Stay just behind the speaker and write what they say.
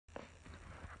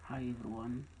Hi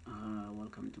everyone,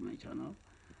 welcome to my channel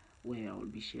where I will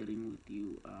be sharing with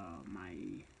you my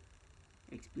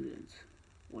experience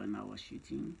when I was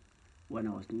shooting, when I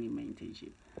was doing my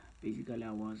internship. Basically,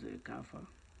 I was a gaffer.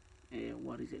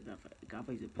 What is a gaffer? A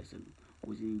gaffer is a person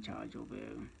who's in charge of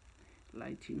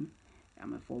lighting.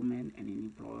 I'm a foreman and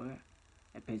an employer,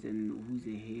 a person who's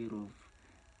the head of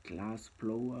glass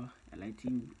blower, a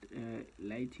lighting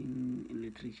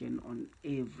electrician on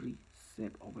every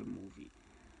set of a movie.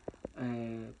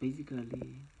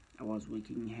 Basically, I was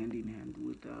working hand in hand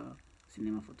with a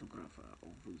cinema photographer, of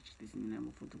which the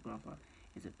cinema photographer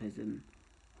is a person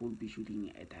who will be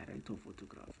shooting a director of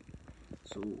photography.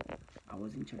 So I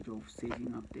was in charge of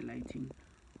setting up the lighting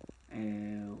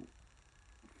uh,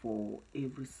 for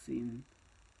every scene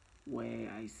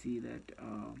where I see that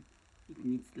it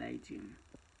needs lighting.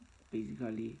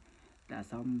 Basically, there are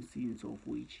some scenes of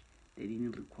which they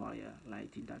didn't require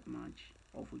lighting that much,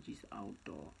 of which is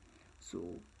outdoor.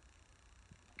 So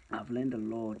I've learned a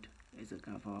lot as a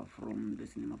cover from the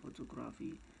cinema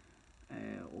photography,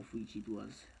 of which it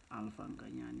was Alpha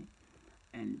Nganyani,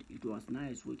 and it was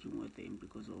nice working with him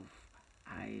because of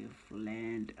I've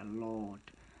learned a lot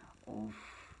of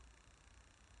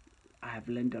I've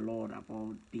learned a lot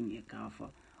about being a cover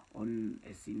on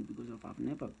a scene because of I've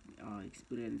never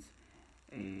experienced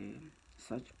uh,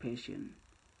 such passion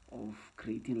of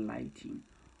creating lighting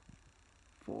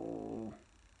for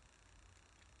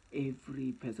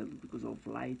every person because of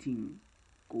lighting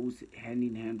goes hand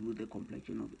in hand with the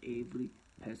complexion of every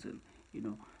person, you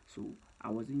know. So I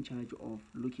was in charge of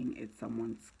looking at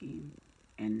someone's skin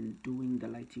and doing the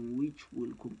lighting which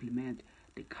will complement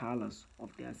the colors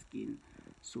of their skin.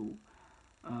 So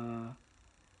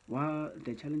while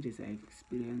the challenges I've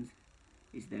experienced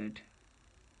is that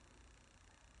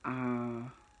uh,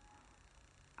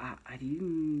 I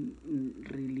didn't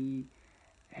really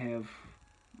have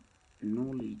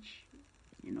knowledge,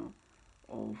 you know,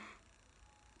 of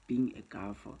being a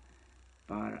gaffer,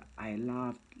 but I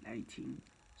loved lighting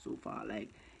so far.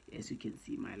 Like as you can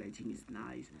see, my lighting is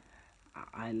nice.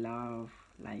 I love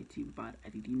lighting, but I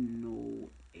didn't know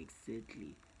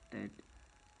exactly that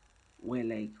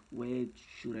where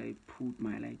should I put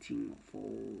my lighting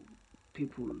for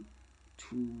people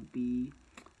to be,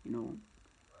 you know,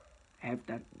 have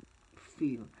that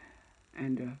feel.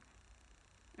 And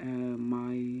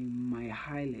my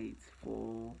highlights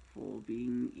for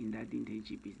being in that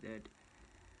internship is that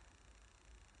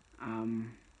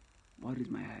um what is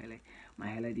my highlight? My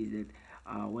highlight is that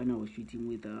when I was shooting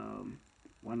with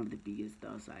one of the biggest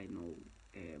stars I know,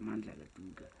 Mandla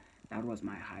Gatuga, that was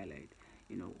my highlight.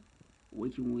 You know,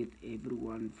 working with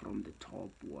everyone from the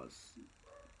top was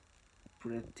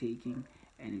breathtaking,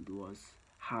 and it was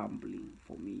humbling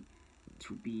for me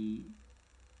to be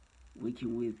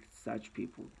working with such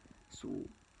people. So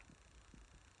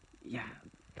yeah,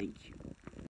 thank you.